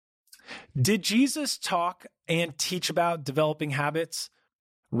Did Jesus talk and teach about developing habits?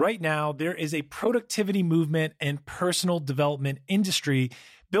 Right now, there is a productivity movement and personal development industry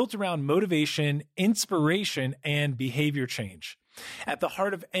built around motivation, inspiration, and behavior change. At the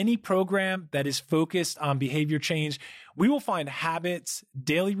heart of any program that is focused on behavior change, we will find habits,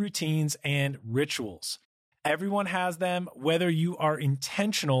 daily routines, and rituals. Everyone has them, whether you are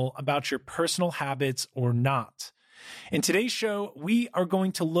intentional about your personal habits or not. In today's show, we are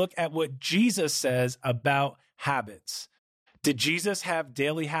going to look at what Jesus says about habits. Did Jesus have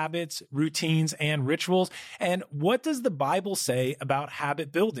daily habits, routines, and rituals? And what does the Bible say about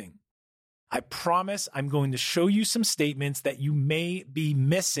habit building? I promise I'm going to show you some statements that you may be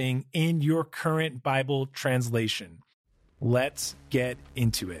missing in your current Bible translation. Let's get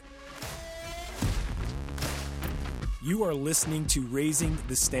into it. You are listening to Raising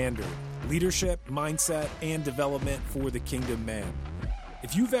the Standard, leadership, mindset, and development for the kingdom man.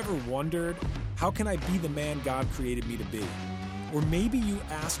 If you've ever wondered, how can I be the man God created me to be? Or maybe you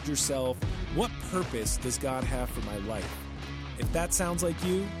asked yourself, what purpose does God have for my life? If that sounds like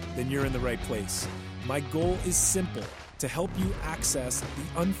you, then you're in the right place. My goal is simple, to help you access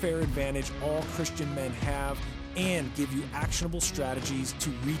the unfair advantage all Christian men have and give you actionable strategies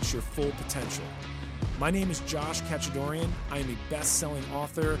to reach your full potential. My name is Josh Kachadorian. I am a best-selling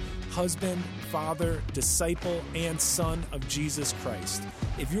author, husband, father, disciple, and son of Jesus Christ.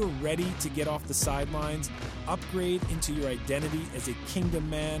 If you're ready to get off the sidelines, upgrade into your identity as a kingdom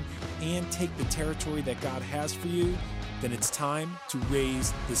man, and take the territory that God has for you, then it's time to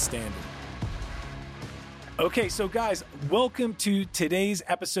raise the standard. Okay, so guys, welcome to today's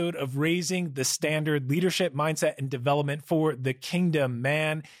episode of Raising the Standard, leadership, mindset, and development for the kingdom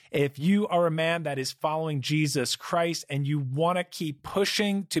man. If you are a man that is following Jesus Christ and you want to keep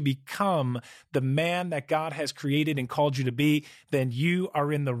pushing to become the man that God has created and called you to be, then you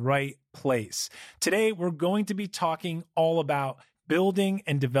are in the right place. Today, we're going to be talking all about building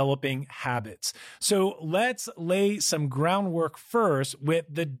and developing habits. So let's lay some groundwork first with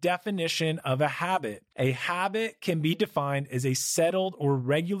the definition of a habit. A habit can be defined as a settled or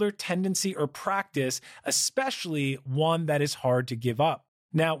regular tendency or practice, especially one that is hard to give up.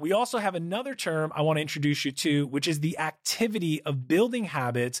 Now, we also have another term I want to introduce you to, which is the activity of building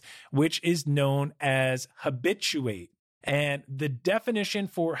habits, which is known as habituate. And the definition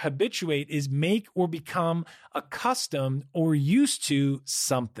for habituate is make or become accustomed or used to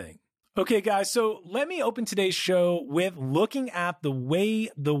something. Okay, guys, so let me open today's show with looking at the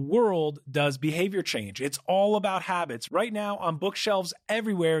way the world does behavior change. It's all about habits. Right now on bookshelves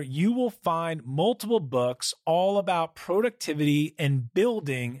everywhere, you will find multiple books all about productivity and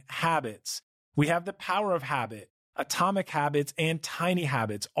building habits. We have The Power of Habit, Atomic Habits, and Tiny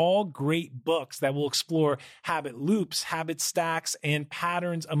Habits, all great books that will explore habit loops, habit stacks, and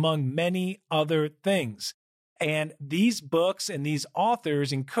patterns, among many other things. And these books and these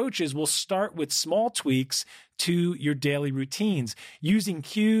authors and coaches will start with small tweaks to your daily routines, using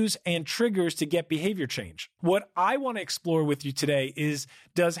cues and triggers to get behavior change. What I want to explore with you today is,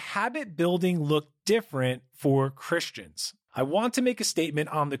 does habit building look different for Christians? I want to make a statement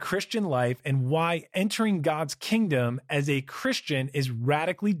on the Christian life and why entering God's kingdom as a Christian is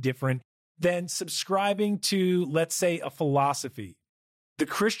radically different than subscribing to, let's say, a philosophy. The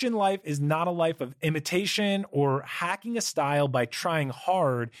Christian life is not a life of imitation or hacking a style by trying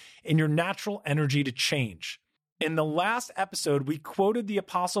hard in your natural energy to change. In the last episode, we quoted the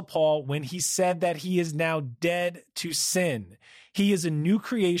Apostle Paul when he said that he is now dead to sin. He is a new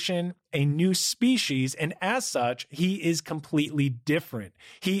creation, a new species, and as such, he is completely different.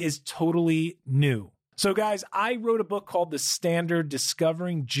 He is totally new. So guys, I wrote a book called The Standard,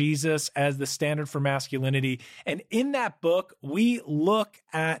 Discovering Jesus as the Standard for Masculinity. And in that book, we look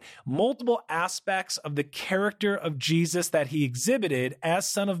at multiple aspects of the character of Jesus that he exhibited as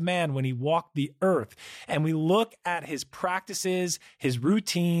Son of Man when he walked the earth. And we look at his practices, his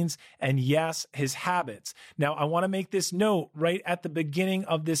routines, and yes, his habits. Now, I want to make this note right at the beginning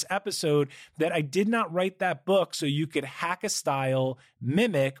of this episode that I did not write that book so you could hack a style,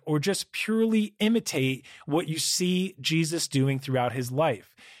 mimic, or just purely imitate what you see Jesus doing throughout his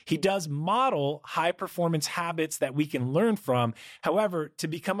life. He does model high performance habits that we can learn from. However, to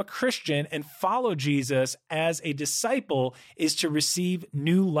become a Christian and follow Jesus as a disciple is to receive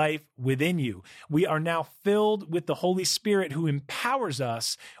new life within you. We are now filled with the Holy Spirit who empowers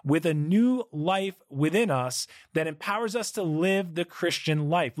us with a new life within us that empowers us to live the Christian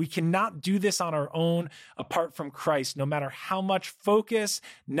life. We cannot do this on our own apart from Christ, no matter how much focus,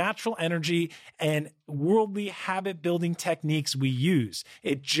 natural energy, and worldly habit building techniques we use.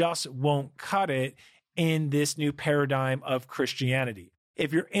 It just won't cut it in this new paradigm of Christianity.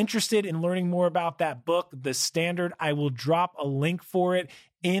 If you're interested in learning more about that book, The Standard, I will drop a link for it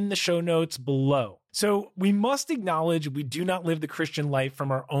in the show notes below. So we must acknowledge we do not live the Christian life from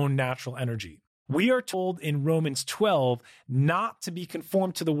our own natural energy. We are told in Romans 12 not to be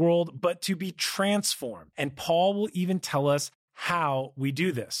conformed to the world, but to be transformed. And Paul will even tell us how we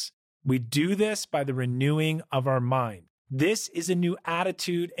do this. We do this by the renewing of our mind. This is a new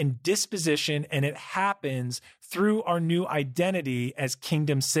attitude and disposition, and it happens through our new identity as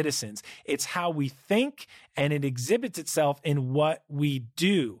kingdom citizens. It's how we think, and it exhibits itself in what we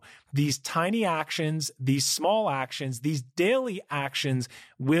do. These tiny actions, these small actions, these daily actions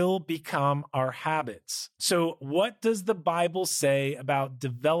will become our habits. So what does the Bible say about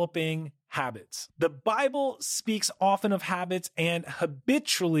developing habits? The Bible speaks often of habits and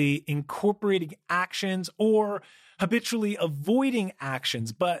habitually incorporating actions or habitually avoiding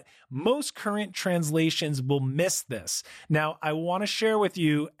actions, but most current translations will miss this. Now, I want to share with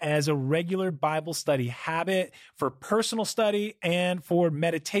you as a regular Bible study habit for personal study and for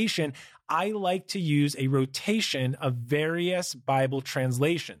meditation, I like to use a rotation of various Bible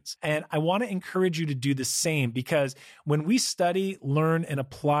translations. And I want to encourage you to do the same because when we study, learn, and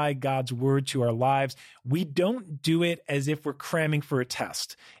apply God's word to our lives, we don't do it as if we're cramming for a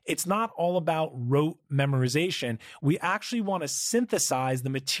test. It's not all about rote memorization. We actually want to synthesize the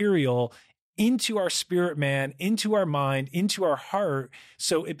material into our spirit man, into our mind, into our heart,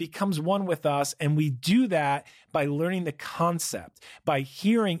 so it becomes one with us. And we do that by learning the concept, by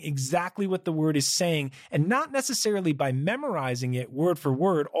hearing exactly what the word is saying, and not necessarily by memorizing it word for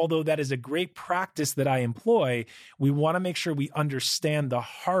word, although that is a great practice that I employ. We want to make sure we understand the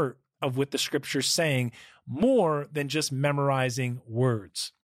heart of what the scripture's saying more than just memorizing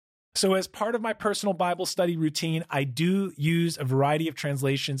words. So as part of my personal Bible study routine, I do use a variety of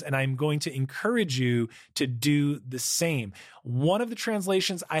translations, and I'm going to encourage you to do the same. One of the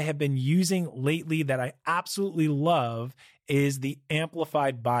translations I have been using lately that I absolutely love is the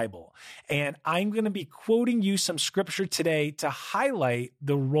Amplified Bible. And I'm going to be quoting you some scripture today to highlight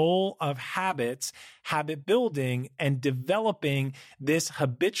the role of habits, habit building, and developing this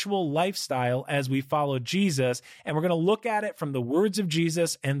habitual lifestyle as we follow Jesus. And we're going to look at it from the words of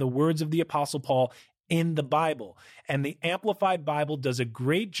Jesus and the words of the Apostle Paul in the Bible. And the Amplified Bible does a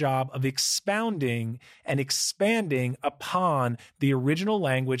great job of expounding and expanding upon the original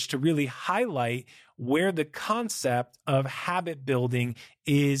language to really highlight where the concept of habit building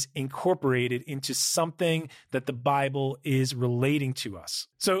is incorporated into something that the Bible is relating to us.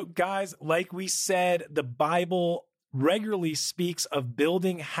 So guys, like we said, the Bible regularly speaks of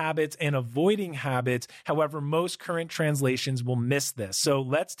building habits and avoiding habits. However, most current translations will miss this. So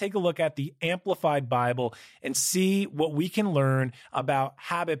let's take a look at the Amplified Bible and see what we can learn about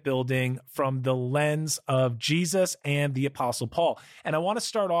habit building from the lens of Jesus and the Apostle Paul. And I want to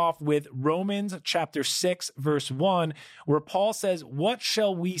start off with Romans chapter 6, verse 1, where Paul says, "What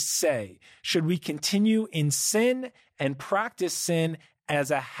shall we say? Should we continue in sin and practice sin as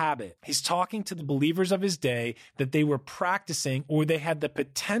a habit?" He's talking to the believers of his day that they were practicing, or they had the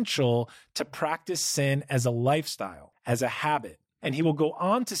potential to practice sin as a lifestyle, as a habit. And he will go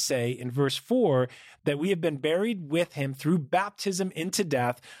on to say in verse 4 that we have been buried with him through baptism into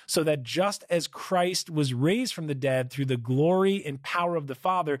death, so that just as Christ was raised from the dead through the glory and power of the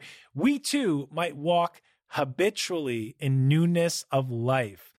Father, we too might walk habitually in newness of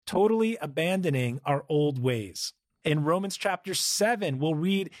life, totally abandoning our old ways. In Romans chapter 7, we'll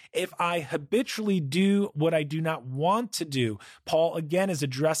read, "If I habitually do what I do not want to do." Paul again is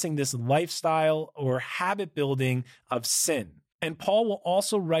addressing this lifestyle or habit building of sin. And Paul will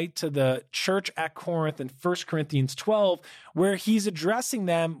also write to the church at Corinth in 1 Corinthians 12, where he's addressing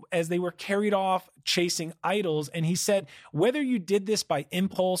them as they were carried off chasing idols. And he said, whether you did this by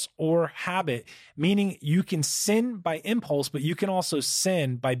impulse or habit, meaning you can sin by impulse, but you can also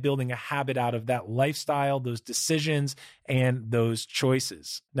sin by building a habit out of that lifestyle, those decisions, and those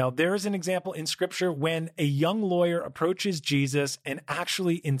choices. Now, there is an example in scripture when a young lawyer approaches Jesus and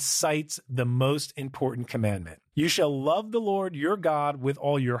actually incites the most important commandment. You shall love the Lord your God with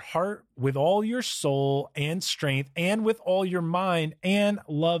all your heart, with all your soul and strength, and with all your mind, and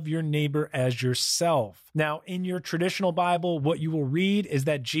love your neighbor as yourself. Now, in your traditional Bible, what you will read is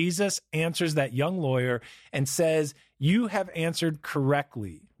that Jesus answers that young lawyer and says, "You have answered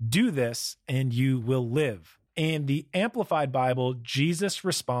correctly. Do this and you will live." In the Amplified Bible, Jesus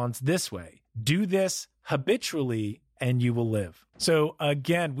responds this way: "Do this habitually and you will live." So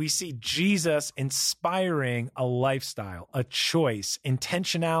again, we see Jesus inspiring a lifestyle, a choice,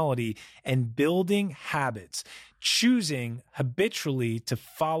 intentionality, and building habits. choosing habitually to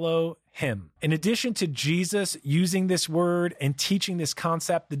follow him. In addition to Jesus using this word and teaching this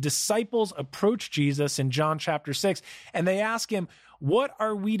concept, the disciples approach Jesus in John chapter 6, and they ask him, what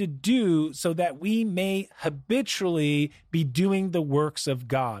are we to do so that we may habitually be doing the works of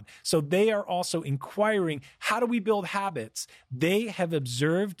God? So they are also inquiring, how do we build habits? They have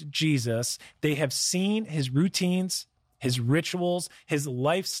observed Jesus. They have seen his routines, his rituals, his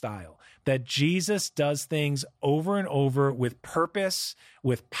lifestyle, that Jesus does things over and over with purpose,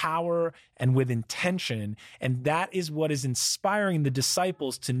 with power, and with intention. And that is what is inspiring the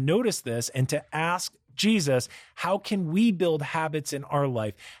disciples to notice this and to ask Jesus, how can we build habits in our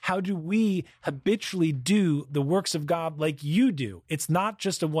life? How do we habitually do the works of God like you do? It's not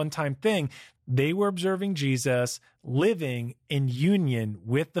just a one-time thing. They were observing Jesus, living in union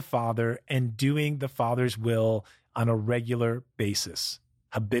with the Father and doing the Father's will on a regular basis,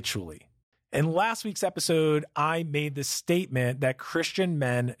 habitually. In last week's episode, I made the statement that Christian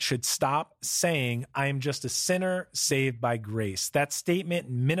men should stop saying, I am just a sinner saved by grace. That statement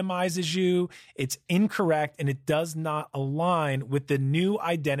minimizes you, it's incorrect, and it does not align with the new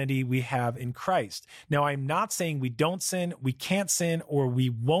identity we have in Christ. Now, I'm not saying we don't sin, we can't sin, or we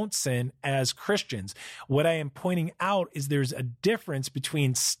won't sin as Christians. What I am pointing out is there's a difference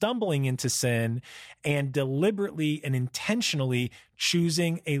between stumbling into sin and deliberately and intentionally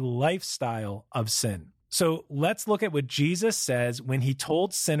choosing a lifestyle of sin. So let's look at what Jesus says when he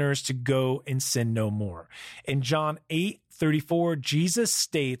told sinners to go and sin no more. In John 8:34, Jesus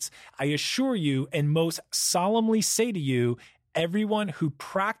states, I assure you and most solemnly say to you, everyone who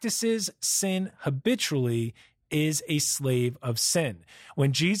practices sin habitually is a slave of sin.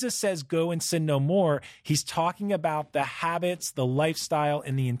 When Jesus says go and sin no more, he's talking about the habits, the lifestyle,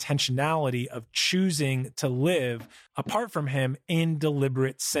 and the intentionality of choosing to live apart from him in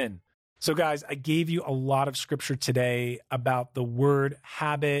deliberate sin. So guys, I gave you a lot of scripture today about the word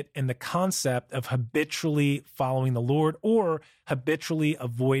habit and the concept of habitually following the Lord or habitually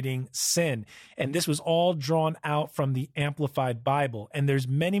avoiding sin. And this was all drawn out from the Amplified Bible. And there's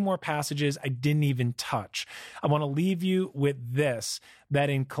many more passages I didn't even touch. I want to leave you with this,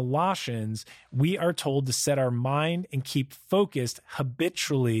 that in Colossians, we are told to set our mind and keep focused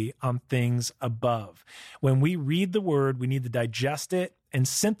habitually on things above. When we read the word, we need to digest it and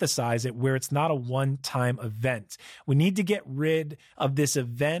synthesize it where it's not a one-time event. We need to get rid of this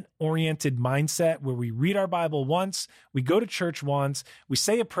event-oriented mindset where we read our Bible once, we go to church once, we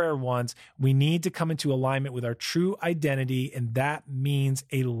say a prayer once. We need to come into alignment with our true identity, and that means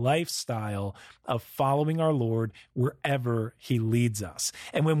a lifestyle of following our Lord wherever he leads us.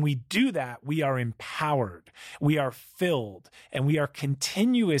 And when we do that, we are empowered, we are filled, and we are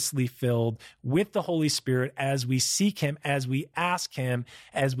continuously filled with the Holy Spirit as we seek him, as we ask him,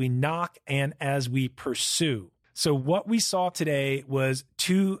 as we knock, and as we pursue. So what we saw today was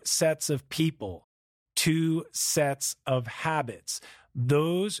two sets of people, two sets of habits.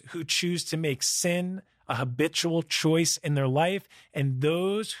 Those who choose to make sin a habitual choice in their life, and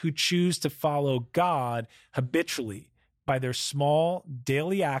those who choose to follow God habitually by their small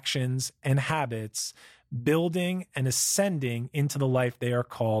daily actions and habits, building and ascending into the life they are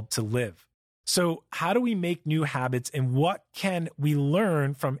called to live. So how do we make new habits, and what can we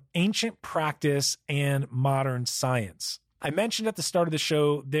learn from ancient practice and modern science? I mentioned at the start of the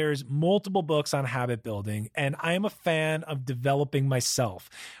show, there's multiple books on habit building, and I am a fan of developing myself.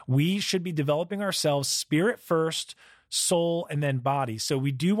 We should be developing ourselves spirit first, soul, and then body. So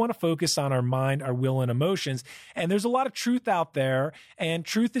we do want to focus on our mind, our will, and emotions. And there's a lot of truth out there, and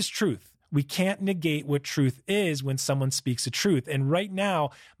truth is truth. We can't negate what truth is when someone speaks the truth. And right now,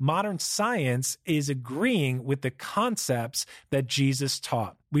 modern science is agreeing with the concepts that Jesus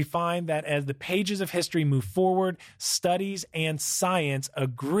taught. We find that as the pages of history move forward, studies and science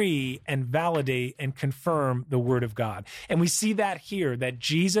agree and validate and confirm the Word of God. And we see that here, that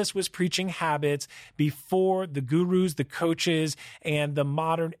Jesus was preaching habits before the gurus, the coaches, and the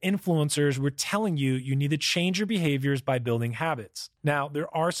modern influencers were telling you you need to change your behaviors by building habits. Now,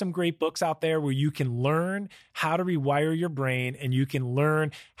 there are some great books out there where you can learn how to rewire your brain, and you can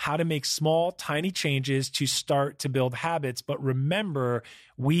learn how to make small, tiny changes to start to build habits. But remember,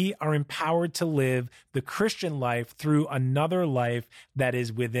 we are empowered to live the Christian life through another life that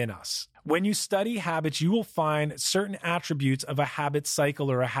is within us. When you study habits, you will find certain attributes of a habit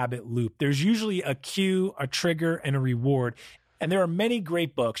cycle or a habit loop. There's usually a cue, a trigger, and a reward. And there are many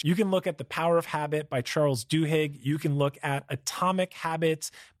great books. You can look at The Power of Habit by Charles Duhigg. You can look at Atomic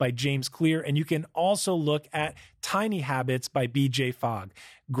Habits by James Clear. And you can also look at Tiny Habits by B.J. Fogg.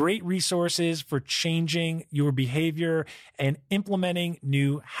 Great resources for changing your behavior and implementing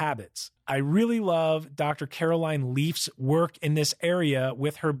new habits. I really love Dr. Caroline Leaf's work in this area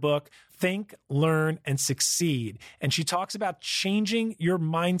with her book, Think, Learn, and Succeed. And she talks about changing your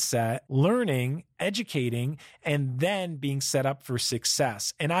mindset, learning, educating, and then being set up for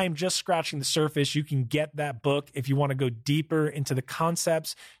success. And I am just scratching the surface. You can get that book if you want to go deeper into the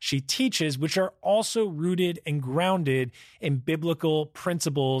concepts she teaches, which are also rooted and grounded in biblical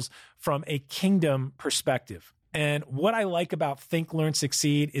principles from a kingdom perspective. And what I like about Think, Learn,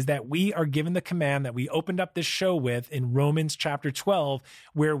 Succeed is that we are given the command that we opened up this show with in Romans chapter 12,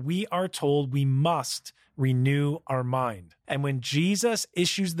 where we are told we must renew our mind. And when Jesus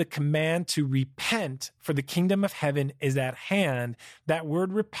issues the command to repent, for the kingdom of heaven is at hand, that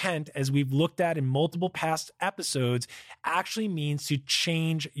word repent, as we've looked at in multiple past episodes, actually means to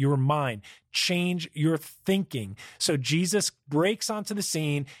change your mind, change your thinking. So Jesus breaks onto the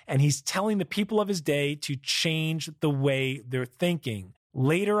scene and he's telling the people of his day to change the way they're thinking.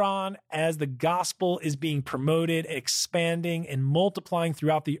 Later on, as the gospel is being promoted, expanding, and multiplying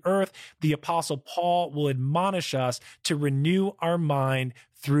throughout the earth, the Apostle Paul will admonish us to renew our mind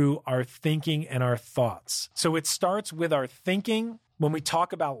through our thinking and our thoughts. So it starts with our thinking. When we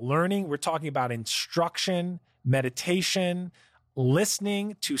talk about learning, we're talking about instruction, meditation,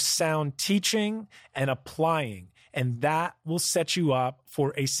 listening to sound teaching, and applying. And that will set you up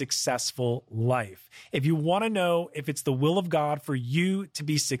for a successful life. If you want to know if it's the will of God for you to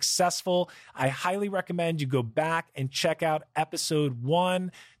be successful, I highly recommend you go back and check out episode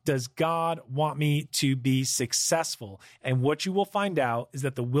 1. Does God want me to be successful? And what you will find out is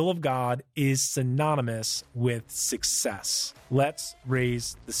that the will of God is synonymous with success. Let's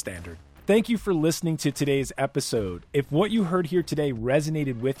raise the standard. Thank you for listening to today's episode. If what you heard here today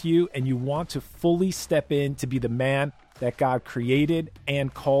resonated with you and you want to fully step in to be the man that God created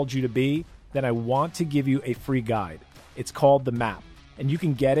and called you to be, then I want to give you a free guide. It's called The Map, and you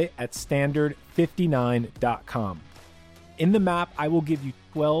can get it at standard59.com. In the map, I will give you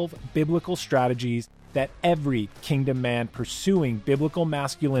 12 biblical strategies that every kingdom man pursuing biblical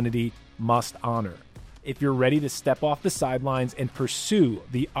masculinity must honor. If you're ready to step off the sidelines and pursue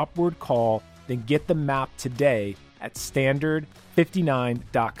the upward call, then get the map today at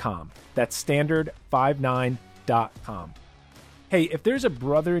standard59.com. That's standard59.com. Hey, if there's a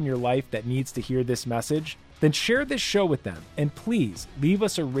brother in your life that needs to hear this message, then share this show with them. And please leave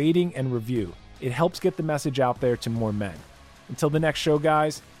us a rating and review. It helps get the message out there to more men. Until the next show,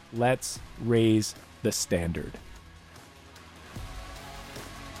 guys, let's raise the standard.